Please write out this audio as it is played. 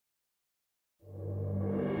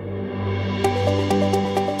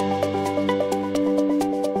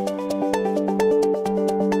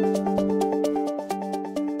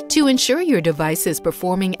ensure your device is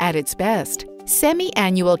performing at its best,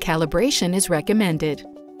 semi-annual calibration is recommended.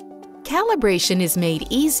 Calibration is made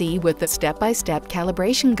easy with the step-by-step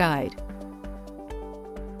calibration guide.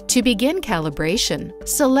 To begin calibration,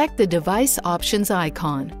 select the Device Options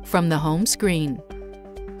icon from the home screen.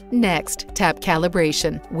 Next, tap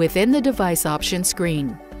Calibration within the Device Options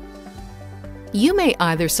screen. You may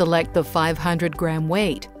either select the 500-gram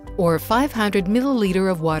weight or 500 milliliter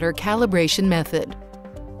of water calibration method.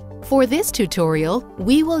 For this tutorial,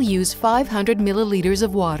 we will use 500 milliliters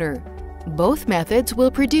of water. Both methods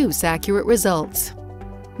will produce accurate results.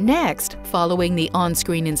 Next, following the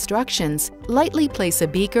on-screen instructions, lightly place a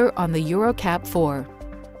beaker on the Urocap IV.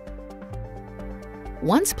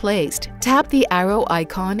 Once placed, tap the arrow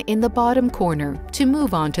icon in the bottom corner to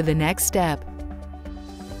move on to the next step.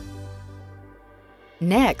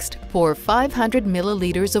 Next, pour 500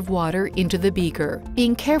 milliliters of water into the beaker,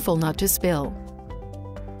 being careful not to spill.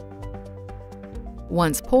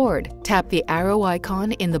 Once poured, tap the arrow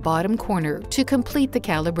icon in the bottom corner to complete the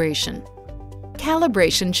calibration.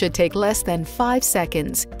 Calibration should take less than 5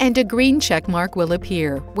 seconds, and a green check mark will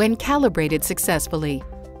appear when calibrated successfully.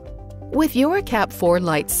 With Urocap IV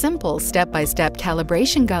Light's simple step-by-step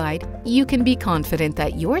calibration guide, you can be confident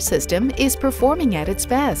that your system is performing at its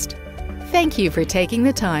best. Thank you for taking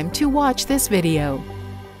the time to watch this video.